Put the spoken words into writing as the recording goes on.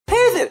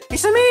Heather,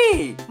 it's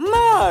me,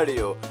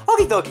 Mario.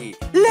 Okie dokie,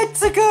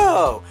 let's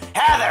go.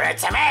 Heather,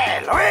 it's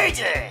me,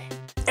 Luigi.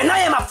 And I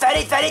am a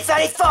Freddy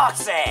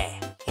Foxy.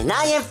 And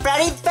I am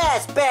Freddy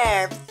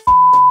Fazbear.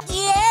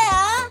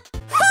 Yeah.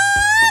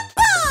 Hi,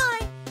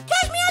 boy.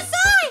 Catch me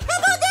outside. How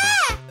about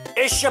that?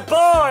 It's your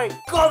boy,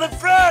 Golden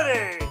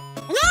Freddy.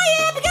 And I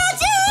am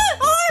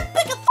Pikachu or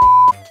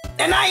Pikachu.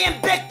 And I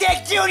am Big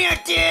Dick Jr.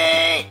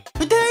 D.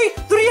 Today,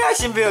 the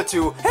reaction video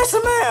to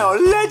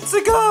SML, let's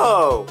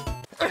go.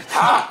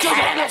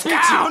 Okay, let's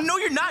go. No,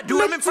 you're not,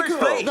 dude. I'm in first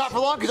place. Not for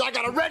long, because I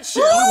got a red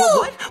shell.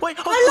 What? Wait,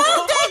 I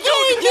love that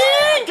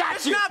game, dude.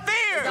 That's not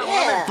fair.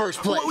 I'm in first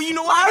place. Well, you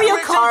know what? Mario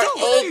Kart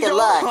 8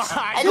 Deluxe.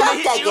 I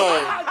love that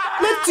game.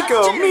 Let's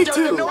go, me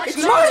too. It's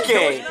my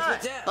game.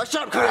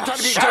 Shut up, Cody. I'm trying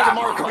to beat Joseph in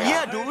Mario Kart.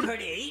 Yeah,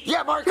 dude.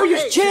 Yeah, Mario You're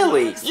Kart just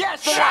jelly.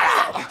 Yes, shut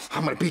up.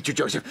 I'm going to beat you,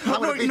 Joseph. I'm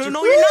going to beat you.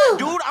 No, you're not,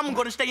 dude. I'm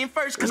going to stay in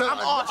first because I'm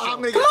awesome. I'm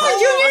gonna Come on,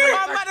 Junior.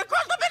 I'm about to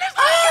cross the finish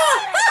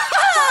line.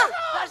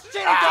 That's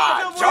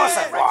cheating,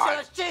 Joseph won.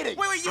 That's cheating.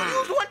 Wait, you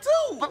used one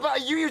too.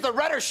 But you used a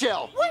redder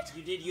shell. What?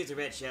 You did use a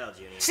red shell,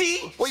 Junior.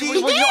 See? Well, See?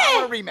 you know, I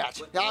want a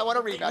rematch. Yeah, I want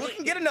a rematch. We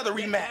can get another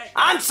rematch.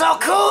 I'm so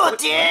cool,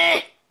 D.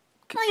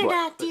 No, you're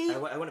not, dude.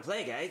 I want to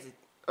play, guys.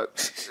 Can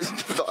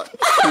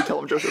you tell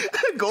him, Joseph?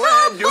 Go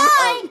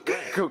ahead,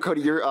 dude.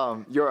 Cody, you're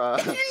You're not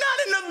in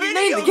the video.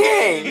 Name the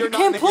game. You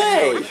can't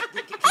play.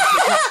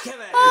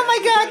 Oh my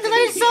God,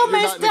 that is so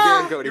messed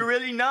up. You're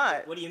really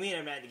not. What do you mean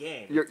I'm not in the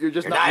game? You're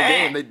just not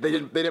in the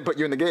game. They didn't put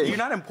you in the game. You're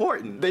not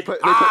important. They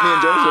put me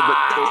and Joseph,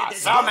 but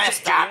So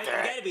messed up, You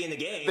gotta be in the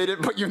game. they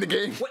didn't put you in the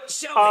game. What?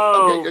 Show me.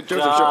 Oh, Okay,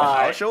 Joseph, show me.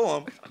 I'll show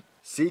him.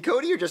 See,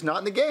 Cody, you're just not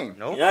in the game.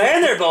 Nope. Yeah,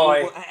 in there,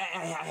 boy. Well, I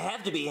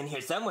have to be in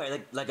here somewhere,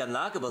 like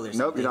unlockable or something.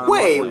 Nope, you're not.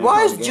 Wait, You're why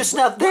not is in it the just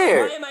game. not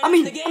there? Why am I I not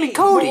mean, in the I mean, game?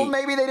 Cody. Well,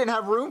 maybe they didn't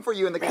have room for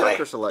you in the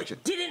character selection.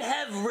 Didn't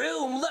have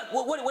room. Look,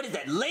 what is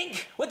that?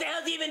 Link? What the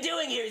hell's he even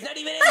doing here? He's not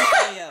even in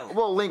Mario.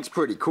 Well, Link's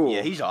pretty cool.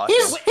 Yeah, he's awesome.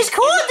 He's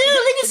cool, dude.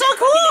 Link is so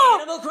cool.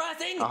 Animal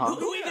Crossing?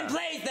 Who even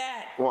plays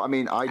that? Well, I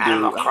mean, I do.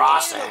 Animal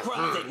Crossing. Animal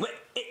Crossing.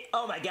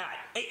 Oh my God.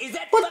 Is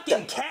that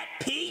fucking Cat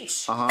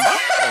Peach? Uh-huh.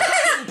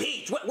 Fucking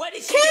Peach. What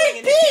is she doing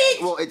in the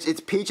game? Well, it's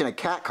Peach in a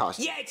cat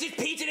costume. Yeah, it's just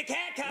Peach and a cat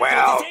costume.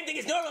 Well, it's the same thing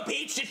as normal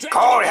Peach. Just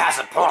Cody has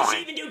a What does she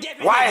point. even do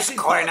different? Why This is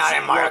Cody not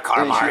in Mario Kart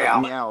And she Mario?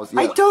 meows,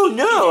 I yeah. don't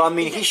know. I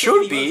mean, Is he that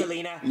should Baby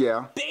be. Rosalina?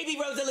 Yeah. Baby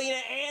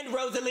Rosalina and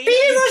Rosalina.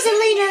 Baby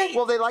Rosalina.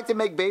 Well, they like to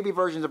make baby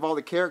versions of all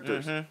the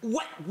characters.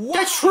 What?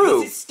 That's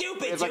true. This is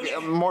stupid. It's like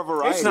Junior. more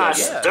variety. It's not I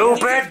guess.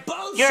 stupid.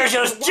 Bullshit. You're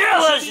just Why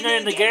jealous is she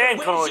in the game,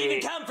 Where did she Cody.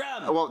 even come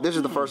from? Well, this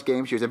is the first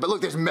game she was in. But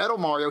look, there's Metal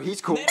Mario. He's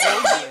cool.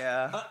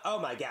 Yeah. Oh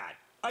my God.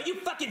 Are you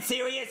fucking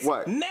serious?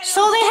 What? Metal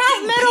So they have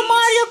fucking Metal Peach.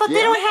 Mario, but they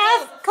Yeah. don't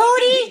have Fucking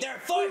Cody? Peach. There are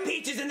 4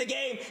 Peaches in the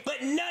game,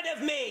 but none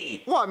of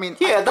me. Well, I mean,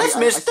 Yeah, that's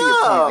messed see your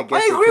point. up. guess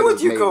I they agree could've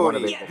with you, made one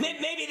Cody. available. Yeah,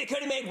 maybe they could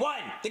have made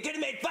one. They could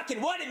have made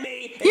fucking one of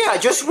me. Yeah,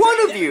 just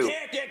one of you.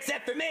 Character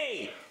except for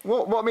me.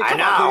 Well, I mean, I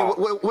come on, know.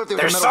 Cody. What if there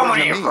was There's a so metal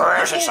many version of me?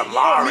 versions of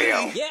Mario.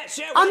 Yeah,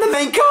 sure. I'm the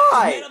main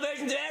guy. Metal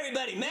versions of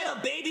everybody. Metal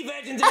baby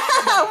versions of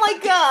everybody. Oh my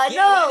God,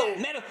 Yeah,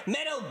 no.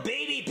 Metal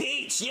baby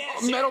Peach. Yeah,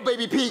 sure. Metal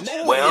Baby Peach.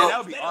 Well, that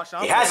would be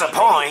awesome. he has a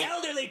point.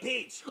 Elderly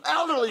Peach.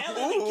 Elderly.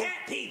 Elderly Ooh. cat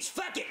Peach.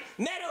 Fuck it.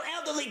 Metal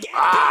elderly cat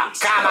Ah,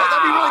 Peach. come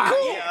That'd be really on.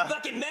 cool. Yeah,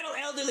 fucking metal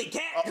elderly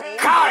cat.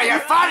 Cody, you're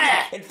funny.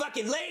 And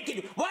fucking Lake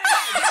and why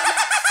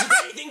not? Do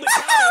anything but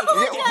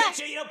Cody. Yeah. Make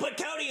sure you don't put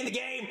Cody in the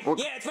game. Well,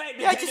 Yeah, that's right.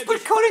 Yeah, just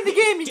put Cody in the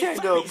game,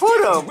 Just Nintendo. fucking Put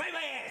stick it him. right my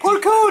ass.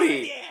 Put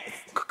Cody.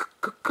 Yes.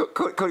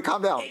 Cody,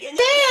 calm down. And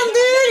Damn,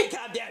 dude.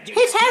 calm down, dude.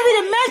 He's having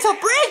a mental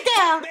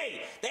breakdown.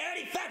 They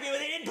already fucked me when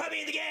they didn't put me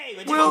in the game.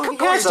 I just- Well, he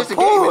has It's a just a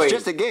game. It's point.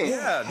 just a game.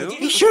 Yeah, dude.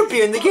 He should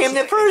be in the game in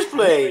the first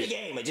Never in the place.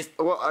 game. I just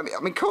Well, I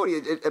mean,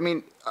 Cody.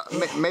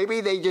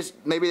 Maybe they just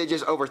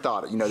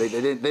overthought it. You know, they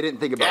didn't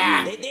think about Yeah.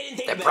 you. they didn't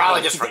think They about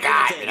probably me. just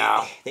forgot, you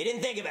know. They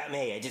didn't think about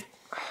me. I just.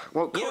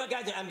 Well, You know what,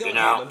 guys? I'm going You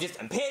know. home.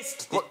 I'm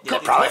pissed. They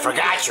probably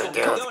forgot you,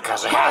 dude,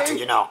 because they had to,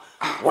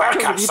 work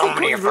Cody, on do you so think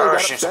many Cody's really that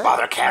versions of upset?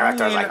 other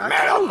characters like I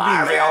Metal would be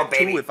Mario, mad, too,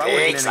 Baby if I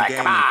wasn't in Peach. the Like, game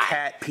come and on.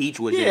 Cat Peach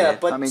was in Yeah,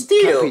 it. but I mean,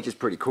 still, Cat Peach is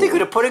pretty cool. they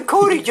could have put in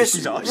Cody just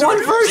He's awesome.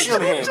 one version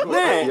of him.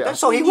 Man, Yeah.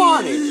 that's all he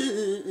wanted.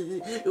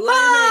 Why am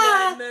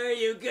I not in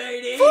Mario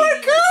Kart 8? Poor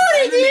Cody,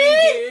 I'm the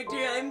main dude.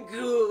 character. I'm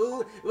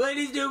cool. Why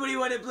does nobody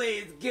want to play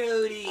as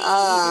Cody?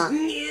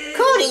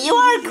 Cody, you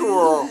are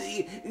cool.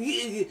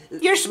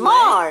 You're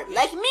smart,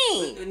 like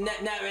me.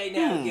 Not right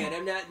now, kid.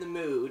 I'm not in the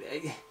mood.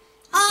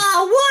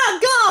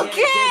 What? Go, Yeah,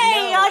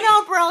 gay. no. Oh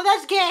no, bro,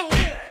 that's gay.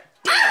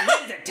 Damn,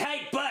 that is a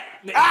tight butt.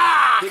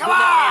 Ah, But come not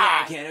right now,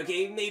 on. kid,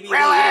 okay? Maybe.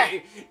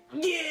 Really?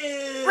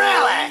 Yeah.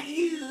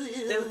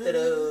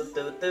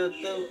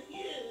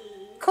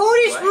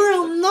 Cody's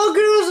room, no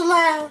girls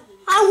allowed.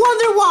 I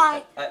wonder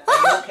why.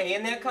 Are you okay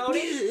in there,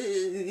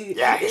 Cody?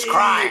 Yeah, he's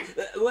crying.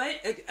 What?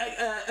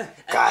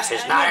 Because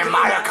he's not in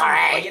Mario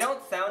Kart Well, 8. you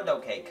don't sound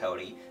okay,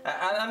 Cody.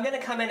 I'm gonna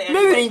come in and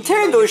Maybe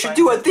Nintendo should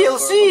do a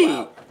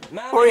DLC.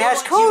 Or he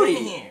has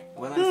Cody.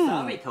 Well, I'm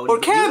sorry, Cody. Or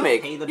but you don't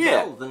Kamek, pay the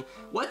yeah. bills, and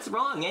what's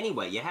wrong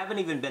anyway? You haven't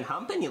even been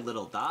humping, you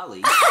little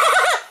dolly.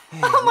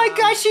 Oh my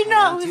gosh, she I'm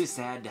knows. too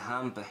sad to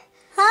hump. I'm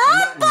Huh?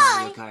 not in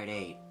Mario Bye. Kart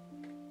 8.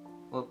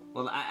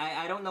 Well,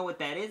 I don't know what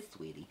that is,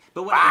 sweetie.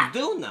 But what I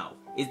do know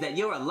is that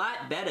you're a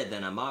lot better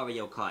than a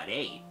Mario Kart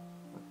 8.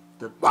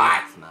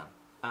 Relax, Mom.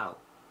 Oh.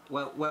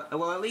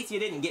 Well, at least you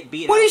didn't get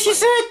beat up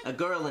by a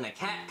girl in a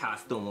cat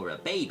costume or a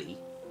baby.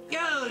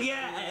 Oh,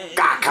 yeah.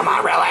 God, come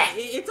on, really?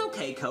 It's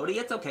okay, Cody.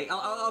 It's okay.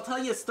 I'll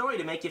tell you a story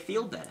to make you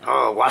feel better.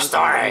 Oh, what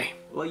story?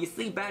 Well, you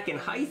see, back in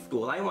high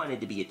school, I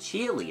wanted to be a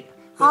cheerleader.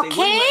 But they wouldn't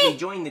let me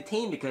join the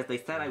team because they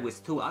said I was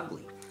too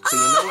ugly. So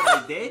you know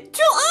what I did?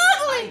 Too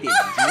ugly!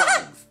 I did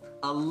drugs.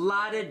 A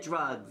lot of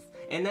drugs.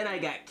 And then I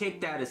got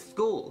kicked out of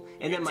school.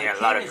 And then my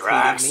parents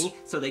hated me,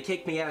 so they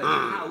kicked me out of the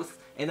house.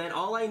 And then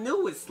all I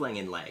knew was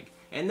slinging leg.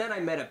 And then I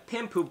met a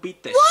pimp who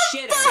beat the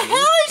shit out of me. What the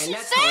hell is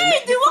she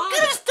saying, dude? What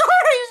kind of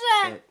story is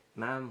that?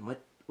 Mom,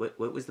 what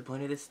was the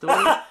point of this story?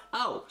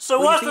 Oh, So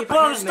what's the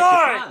point of the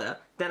story? Father,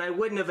 then I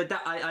wouldn't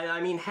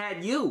have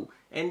had you.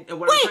 And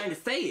what I'm trying to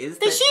say is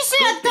that she say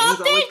good things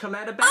adopted? always come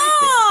out of bad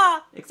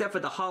things. Except for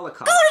the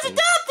Holocaust Cody's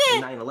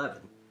adopted! 9/11.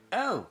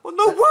 Oh. Well,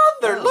 no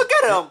wonder. Look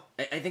at him.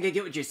 I think I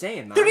get what you're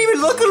saying, Mom. They don't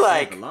even look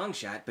alike. A long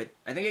shot, but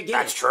I think I get it.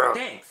 That's true.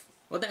 Thanks.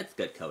 Well, that's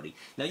good, Cody.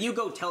 Now you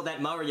go tell that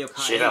Mario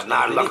Kart. She does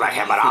not look like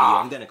him at all.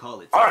 I'm gonna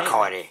call it. Or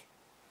Cody.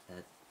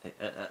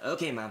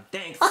 Okay, Mom.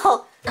 Thanks.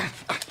 Oh,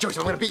 Joseph,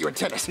 I'm gonna beat you in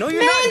tennis. No,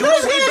 you're man, not.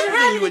 those Doing way guys better are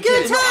than you having a in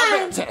good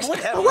tennis. time.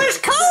 Tennis. Where's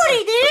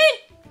Cody,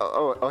 dude?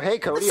 Oh, hey,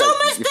 Cody. So you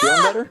messed feeling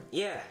up. better?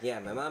 Yeah.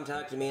 My mom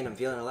talked to me, and I'm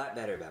feeling a lot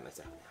better about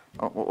myself now.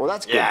 Oh, well,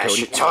 that's good, Yeah, Cody.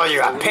 she told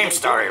you a pimp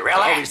story, Oh, we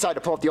really? decided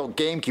to pull up the old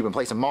GameCube and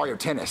play some Mario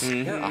Tennis.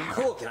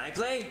 Cool. Can I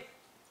play?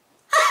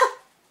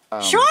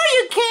 Sure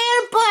you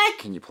can, but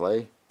Can you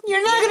play?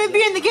 you're not gonna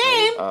be in the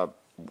game.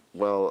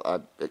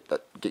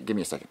 Give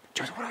me a second.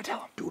 Joseph, what do I tell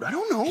him? Dude, I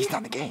don't know. He's not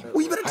in the game.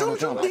 Well, you better tell him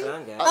something.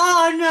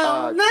 Oh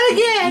no, not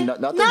again.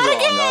 Nothing's Not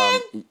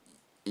wrong. again.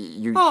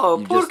 You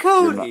Poor just,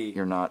 Cody.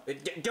 You're not.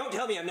 Don't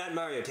tell me I'm not in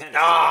Mario Tennis.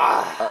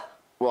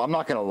 Well, I'm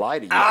not gonna lie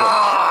to you.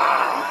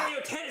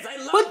 Mario Tennis, I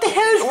love What the it.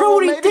 hell is Well, wrong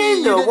with maybe you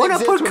Nintendo? didn't Why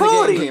not exist put when the game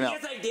Cody? came out.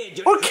 Yes, I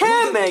did. Or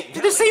Kamek?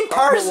 They're the same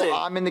person. Well,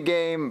 I'm in the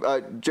game.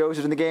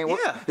 Joseph's in the game.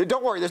 Yeah.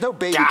 Don't worry. There's no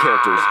baby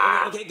characters.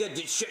 Okay, good.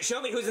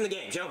 Show me who's in the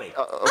game. Show me.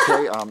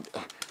 Okay.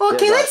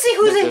 Okay, let's see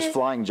who's in There's it.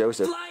 Flying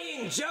Joseph.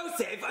 Flying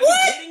Joseph. Are you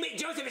kidding me?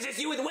 Joseph is just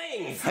you with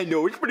wings. I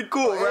know, it's pretty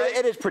cool, right?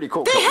 It is pretty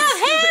cool. They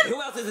have him.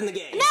 Who else is in the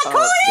game? Not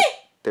Cody.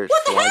 There's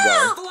What the Fly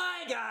hell? Guy.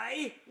 Fly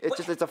Guy.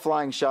 It's a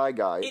flying shy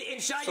guy. In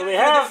Shy So Guy, they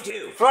I have do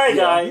too. Fry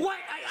Guy, What?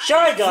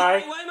 Shy Guy,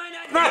 Why am I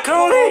not? not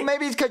Well, Cody.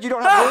 maybe it's because you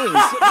don't have wings.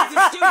 This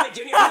is stupid,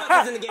 Junior. Who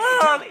else is in the game?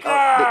 Tell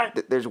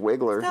me. There's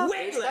Wiggler.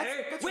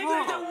 Wiggler?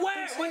 Wiggler's the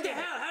worst. What the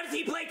hell? How does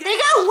he play They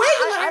tennis? got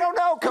Wiggler. I don't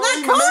know,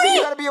 Cody. Not Cody. Maybe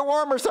you gotta be a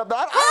worm or something.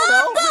 I don't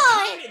Oh,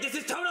 know. boy. This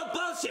is total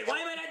bullshit. Why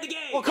am I not in the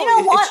game? Well, You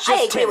know what? It's I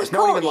just agree tennis. with No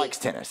one Cody. even likes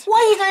tennis.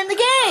 Why he's not in the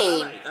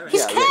game? All right.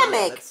 He's Yeah,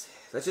 Kamek.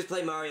 Let's just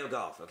play Mario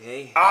Golf,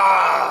 okay?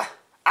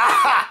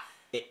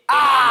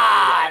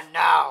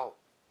 No.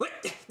 What?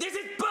 This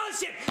is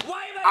bullshit.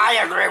 Why am I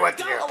I? agree with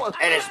you.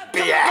 It is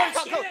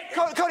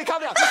BS. Cody,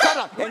 calm down.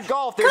 Calm down. In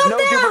golf, there's no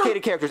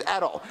duplicated characters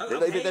at all.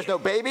 There's no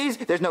babies.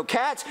 There's no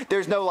cats.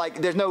 There's no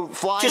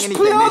flying Just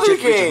anything. play It's other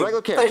just game.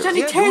 regular There's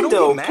characters. a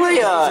Nintendo.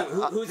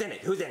 Play Who's in it?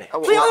 Who's in it?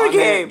 Play other I'm in it.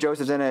 game.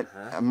 Joseph's in it.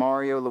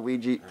 Mario,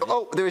 Luigi.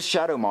 Oh, there's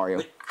Shadow Mario.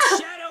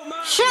 Shadow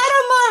Mario. Shadow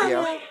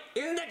Mario. Yeah.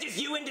 Isn't that just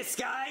you in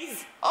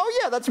disguise? Oh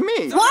yeah, that's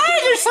me. Why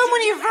are there so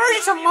many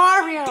versions of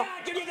Mario?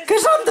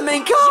 Cause I'm the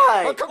main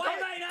guy. Oh, come- Why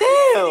am I not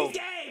Damn. in these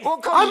games? Well,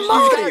 come I'm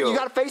on, Mario. you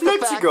gotta face the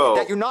Let's fact go.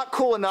 that you're not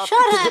cool enough Shut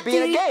to up, be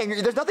in a dude.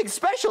 game. There's nothing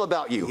special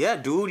about you. Yeah,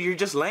 dude, you're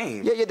just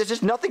lame. Yeah, there's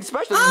just nothing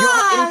special. You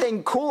don't have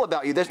anything cool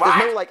about you. There's no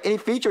any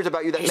features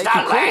about you that He's make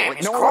you not cool. lame. Like,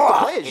 He's no one wants to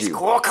cool. play as He's you.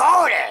 cool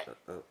Cody.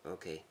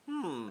 Okay. I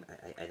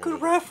don't Good get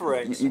it.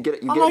 reference. You get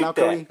it? You I get it like now,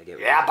 that. Cody? I get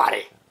it. Yeah,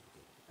 buddy.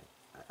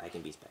 I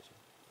can be special.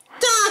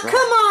 Duh, come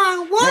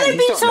on. Why Man, are he's you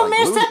being so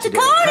starting to, like, messed up to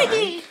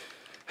lose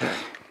Cody?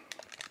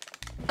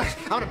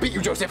 I'm gonna beat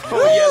you, Joseph. Oh,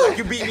 yeah, like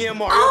you beat me in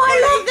Mario. Oh, I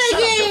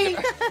Kart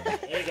love that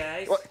game. Hey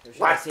guys, What? who should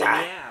What I say the-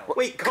 meow?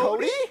 Wait,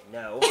 Cody?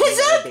 No, Is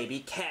I'm it? baby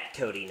cat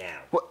Cody now.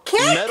 What? Cat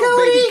Metal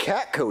Cody? baby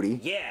cat Cody.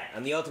 Yeah,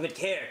 I'm the ultimate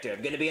character.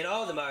 I'm gonna be in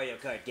all the Mario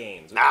Kart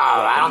games. No,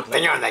 I don't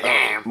think you're in the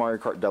game. Mario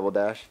Kart Double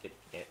Dash.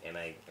 Am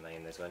I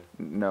in this one?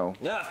 No.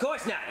 No, of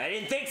course not. I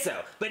didn't think so.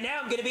 But now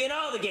I'm gonna be in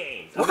all the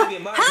games. I'm gonna be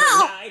in Mario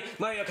How? Kart 9,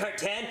 Mario Kart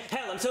 10.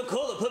 Hell, I'm so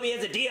cool they'll put me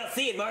as a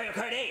DLC in Mario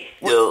Kart 8.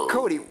 Dude.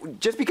 Cody,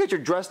 just because you're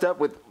dressed up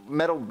with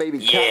metal baby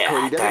cat Yeah,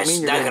 Cody doesn't that's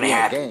mean you're not gonna gonna be in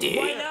happen, the game.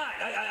 dude. Why not?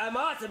 I'm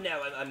awesome now.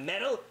 I'm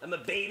metal. I'm a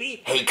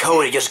baby. Hey,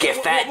 Cody, just get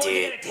What fat, more are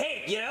you dude. gonna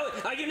take, you know?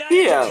 Are you not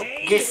Yeah,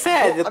 entertained? get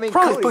fat. They'll I mean,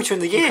 probably Cody, put you in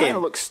the You kind game.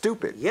 of look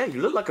stupid. Yeah,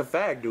 you look like a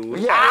fag, dude.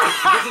 Yeah.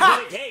 This is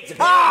what it takes,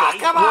 apparently.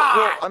 Come on.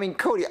 Well, I mean,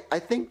 Cody, I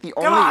think the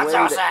only on, way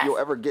Joseph. that you'll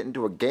ever get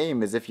into a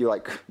game is if you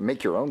like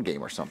make your own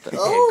game or something.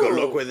 Good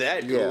luck with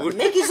that, Yeah. dude.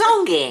 Make his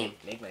own game.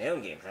 Make my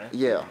own game, huh?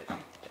 Yeah.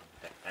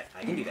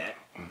 I can do that.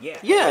 Yeah.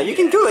 Yeah, you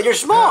can do it. You're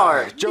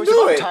smart. You Joseph,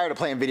 can do I'm it. tired of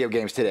playing video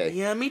games today.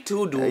 Yeah, me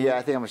too, dude. Yeah,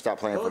 I think I'm gonna stop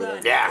playing for Hold the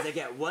on, day. Yeah. 'cause I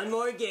got one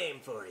more game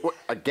for you. What,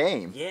 a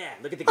game? Yeah,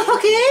 look at the game.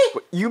 Okay.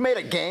 You made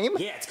a game?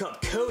 Yeah, it's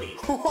called Cody.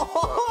 You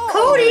made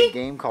Cody. a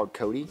game called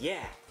Cody? Yeah.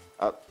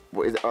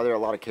 Are there a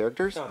lot of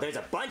characters? Oh, there's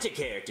a bunch of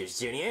characters,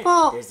 Junior.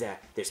 Oh.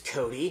 There's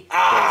Cody.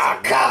 Ah,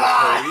 there's come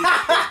on.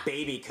 Cody. There's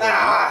Baby Cody.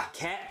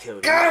 Cat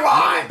Cody. Come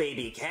on. Little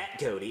Baby Cat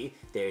Cody.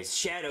 There's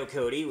Shadow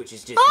Cody, which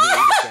is just me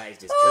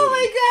disguised as Cody. Oh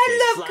my God,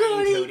 I there's love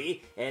Flying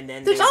Cody. And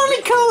then There's there's only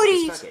Red Cody.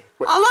 Codys. Just fuck it.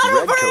 What, A lot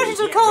Red of versions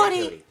Cody? of Yeah, Red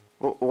Cody. Cody.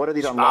 Well, what are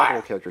these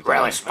unlockable characters?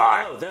 Really then?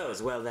 smart. Oh,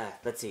 those. Well,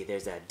 let's see.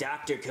 There's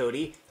Dr.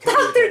 Cody. Dr.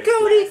 without his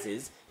Cody.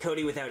 glasses,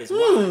 Cody without his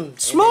wand. and then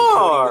smart.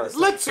 Cody with a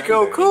Let's slight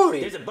go, sunburn. Cody.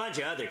 There's a bunch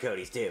of other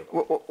Codys, too.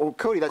 Well,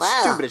 Cody, that's Wow.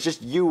 stupid. It's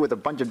just you with a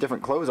bunch of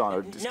different clothes on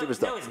or stupid No,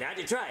 stuff. it's not.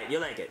 You try it.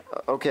 You'll like it.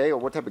 Okay, well,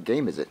 what type of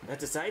game is it?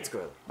 That's a side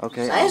scroller.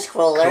 Okay.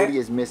 Side-scroller? Cody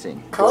is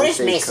missing. Cody's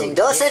Go save missing. Cody.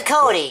 Go save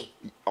Cody.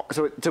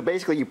 So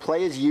basically, you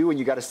play as you and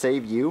you got to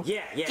save you.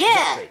 Yeah, Yeah.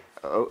 exactly.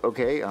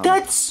 Okay.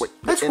 That's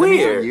enemies are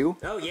weird. You?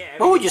 Oh, yeah.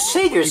 Why would you everything's-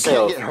 save You can't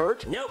yourself? get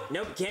hurt. Nope,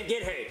 can't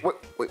get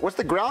hurt. What's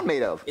the ground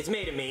made of? It's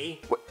made of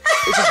me.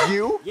 It's just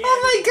you. Yeah, Oh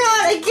my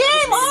God, a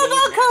game all about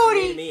It's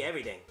made of Cody. me,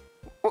 everything.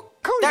 Cody,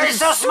 They're this is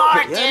so smart,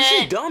 stupid. Yeah, this is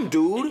dude. dumb,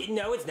 dude.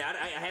 No, it's not.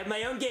 I have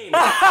my own game.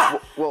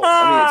 Well,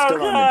 I mean, it's still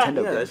not a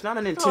Nintendo Yeah, game. it's not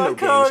a Nintendo game.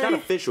 It's not Cody.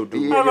 official,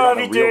 dude. Yeah, I you're love not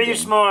a you, real dude. You're game.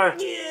 smart.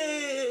 What?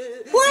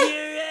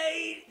 You're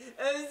right.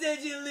 I'm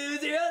such a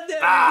loser. I'll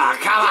never Ah,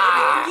 be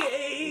come a on.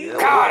 game.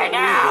 Cody,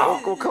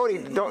 now. Well, Cody,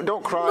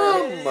 don't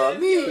cry. Mamma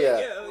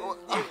mia.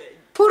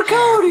 Poor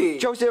Cody.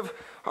 Joseph,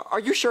 are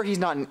you sure he's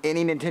not in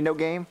any Nintendo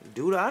game?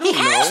 Dude, I He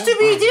don't know. has to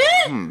be,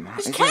 dude.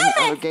 It's Is there any other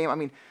coming. game? I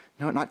mean,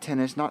 no, not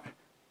tennis, not.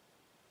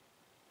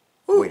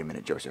 Wait a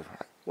minute, Joseph.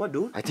 What,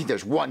 dude? I think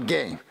there's one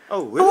game.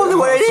 Oh, I wonder really?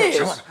 what it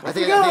Come is. on, I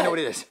think I know what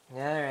it is.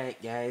 All right,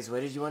 guys. What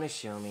did you want to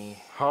show me?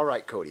 All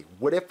right, Cody.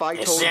 What if I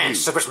It's told in you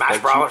Super Smash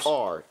that Bros. you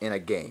are in a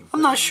game?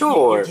 I'm not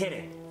sure. You're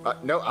kidding.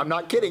 No, I'm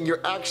not kidding.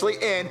 You're actually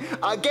in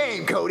a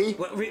game, Cody.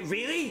 What?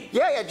 Really?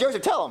 Yeah,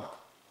 Joseph, tell him.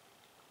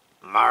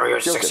 Mario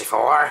Joseph.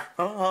 64.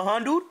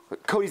 Dude?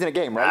 Cody's in a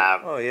game,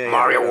 right? Oh, yeah, yeah,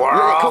 Mario yeah. Yeah,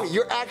 World. Cody,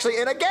 you're actually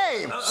in a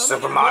game.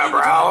 Super Mario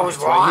Bros.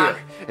 It's right 1.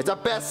 here. It's a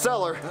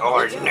bestseller.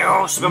 Or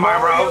new Super Mario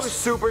Bros.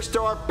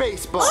 Superstar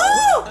Baseball.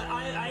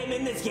 I am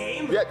in this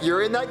game. Yep,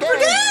 you're in that game.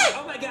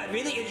 Oh my God!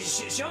 Really?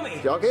 Show me.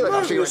 Okay, look,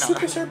 I'll show you right now.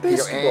 Superstar Here you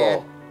go,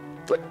 Baseball.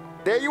 and look,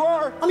 there you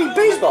are. I mean,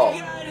 baseball. Oh my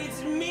God!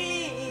 It's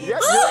me. Yep,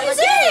 Oh, you're in is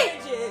a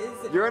game.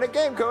 Edges. You're in a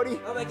game, Cody.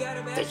 Oh my God!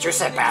 I'm Did you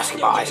say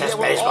basketball? I said Yeah,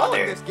 we're baseball, all in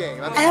dude. this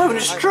game. I'm having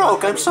a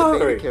stroke. I'm The sorry.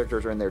 baby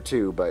characters are in there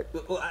too, but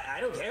Well, I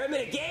don't care. I'm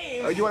in a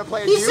game. oh, you want to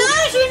play as He you?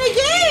 says you're in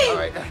the game. All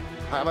right,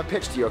 I'm gonna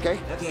pitch to you, okay?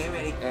 Okay, I'm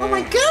ready. Oh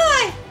my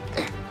God.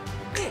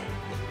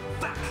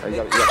 Fuck. Oh, you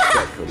got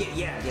Cody.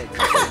 Yeah.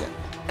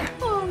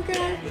 Oh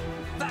God.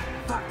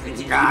 Fuck.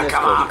 Ah,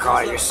 come on,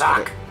 Cody, you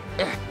suck.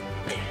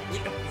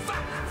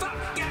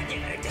 Fuck. God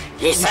damn it.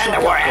 He said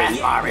the word end,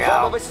 Well,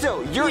 Mario. but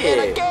still, you're in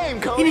a game,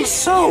 It Cody. is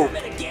so. I'm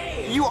in a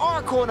game. You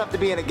are cool enough to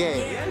be in a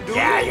game.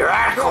 Yeah, you're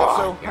cool.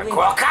 So, You're I mean,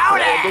 cool, but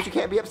Cody. you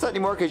can't be upset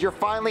anymore because you're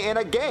finally in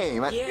a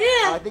game.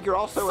 Yeah. I think you're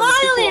also in the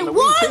sequel Finally, on the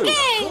one Wii too.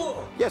 game.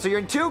 Cool. Yeah, so you're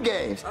in 2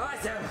 games.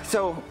 Awesome.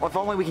 So if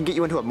only we can get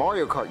you into a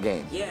Mario Kart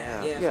game.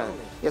 Yeah.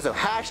 Yeah, so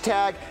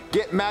hashtag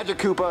get Magic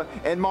Koopa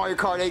and Mario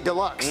Kart 8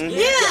 Deluxe.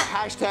 Yeah.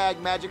 Hashtag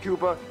Magic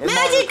Koopa and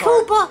Magic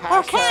Mario Kart. Koopa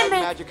or Hashtag Kamek.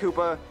 Magic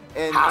Koopa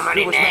and How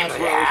many Super names Smash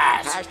do you Bros.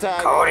 have? Hashtag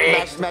Cody,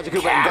 Magic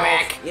Koopa and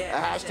Kamek. Golf.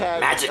 Yeah. Hashtag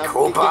Magic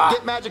Koopa.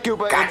 Get Magic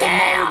Koopa in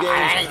Goddamn, Mario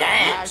how many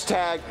games.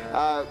 names?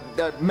 Hashtag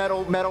the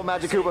metal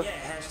Magic Koopa. Yeah.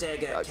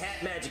 Hashtag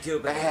cat magic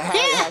Koopa. Yeah.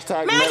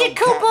 Hashtag Magic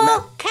metal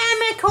Koopa,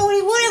 Kamek,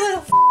 Cody, whatever the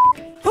f.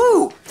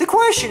 Ooh, the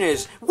question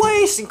is, why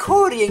isn't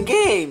Cody in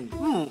game?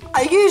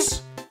 I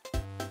guess.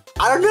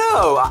 I don't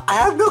know. I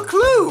have no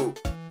clue.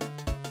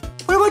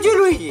 What about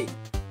you, Luigi?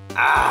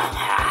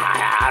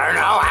 I don't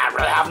know. I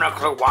really have no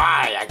clue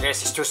why. I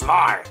guess he's too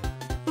smart.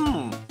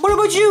 What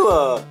about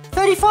you,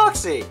 Freddy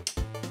Foxy?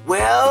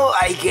 Well,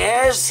 I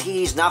guess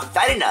he's not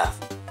fat enough.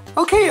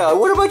 Okay,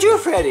 what about you,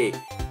 Freddy?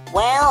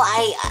 Well,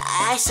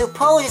 I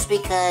suppose it's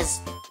because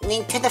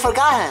Nintendo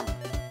forgot him.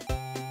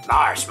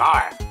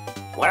 Smart.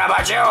 What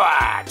about you,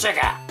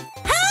 Chica?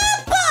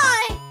 Oh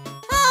boy.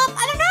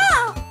 I don't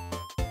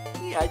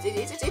know. Yeah,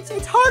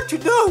 it's hard to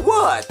know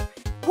what.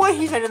 Why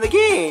he's not in the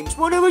games?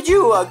 What about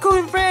you, Cody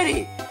and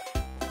Freddy?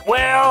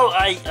 Well,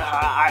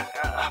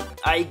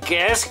 I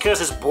guess because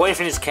his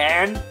boyfriend is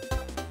Karen.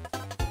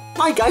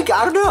 I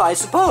don't know. I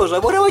suppose.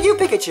 What about you,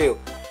 Pikachu?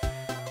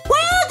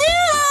 Well,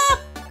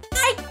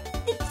 dude,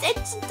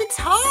 it's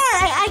hard.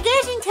 I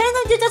guess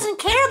Nintendo just doesn't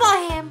care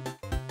about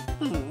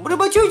him. What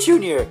about you,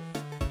 Junior?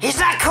 He's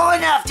not cool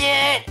enough,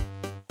 dude.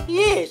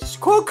 Yes,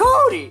 call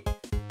Cody.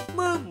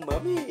 Mamma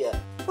mia.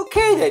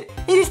 Okay then,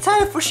 it is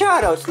time for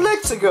shoutouts.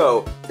 Let's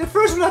go. The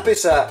first one up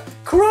is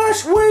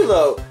Crush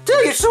Willow.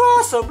 Dude, you're so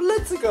awesome.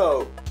 Let's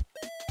go.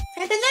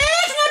 And the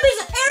next one is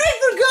Eric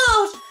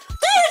Burgos.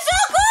 Dude, you're so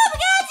cool,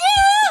 Pikachu.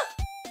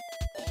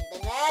 And the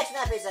next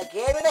up is a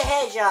Kid with a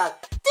Hedgehog.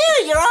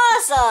 Dude, you're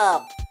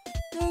awesome.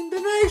 And the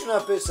next one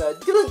up is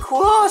Dylan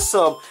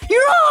Awesome.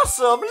 You're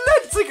awesome.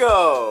 Let's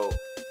go.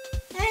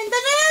 And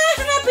the next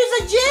one up is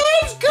a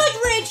James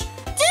Goodrich.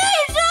 Dude,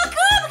 you're so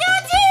cool,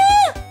 Pikachu.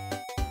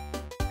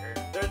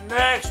 The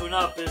next one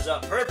up is a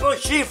Purple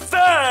Chief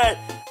Fat.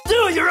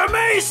 Dude, you're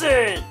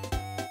amazing.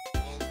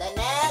 And the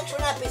next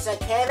is a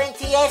Kevin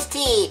TST.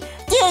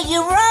 Dude,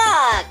 you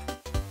rock!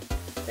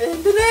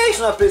 And the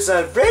next one up is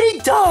a Freddy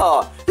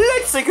Doll.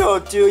 Let's go,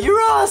 dude. You're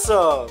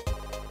awesome.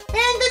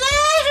 And the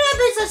next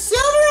one is a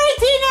Silver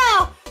 18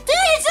 now. Dude,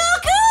 it's so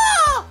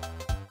cool!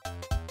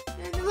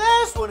 And the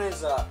last one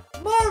is a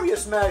Mario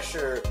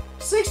Smasher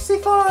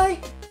 65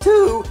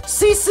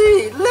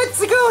 2cc.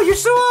 Let's go. You're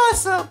so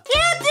awesome.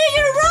 Yeah, dude,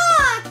 you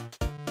rock!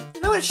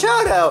 You know what?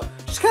 Shout out.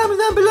 Just comment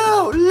down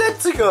below.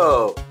 Let's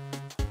go.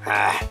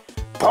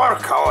 Poor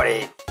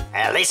Cody.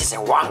 At least it's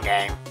in one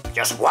game.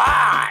 Just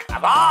one.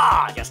 Come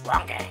on, just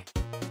one game.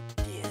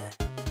 Yeah.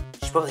 You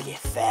should probably get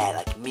fat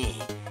like me.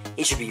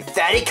 It should be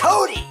Fatty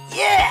Cody.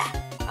 Yeah.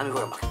 I'm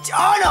going to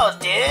McDonald's,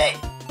 dude.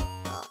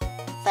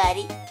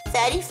 Freddy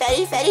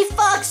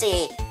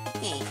Foxy.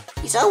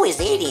 He's always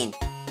eating.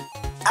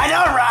 I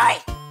know, right?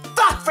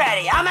 Fuck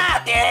Freddy, I'm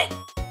out, dude.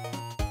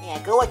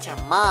 Yeah, go with your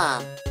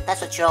mom.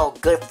 That's what you're all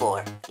good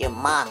for. Your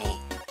mommy.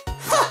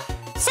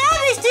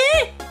 Savage,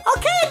 dude!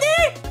 Okay,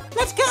 dude!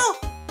 Let's go!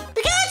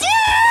 Pikachu!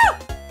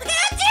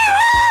 Pikachu!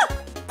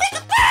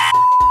 Pikachu!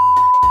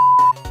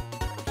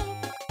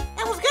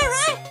 That was good,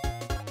 right?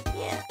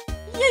 Yeah.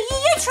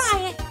 You try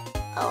it.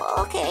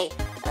 Oh, okay.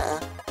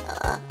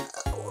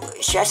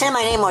 Should I say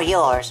my name or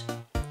yours?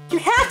 You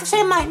have to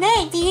say my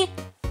name, dude.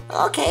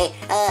 Okay.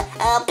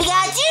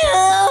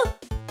 Pikachu!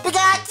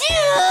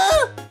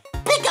 Pikachu!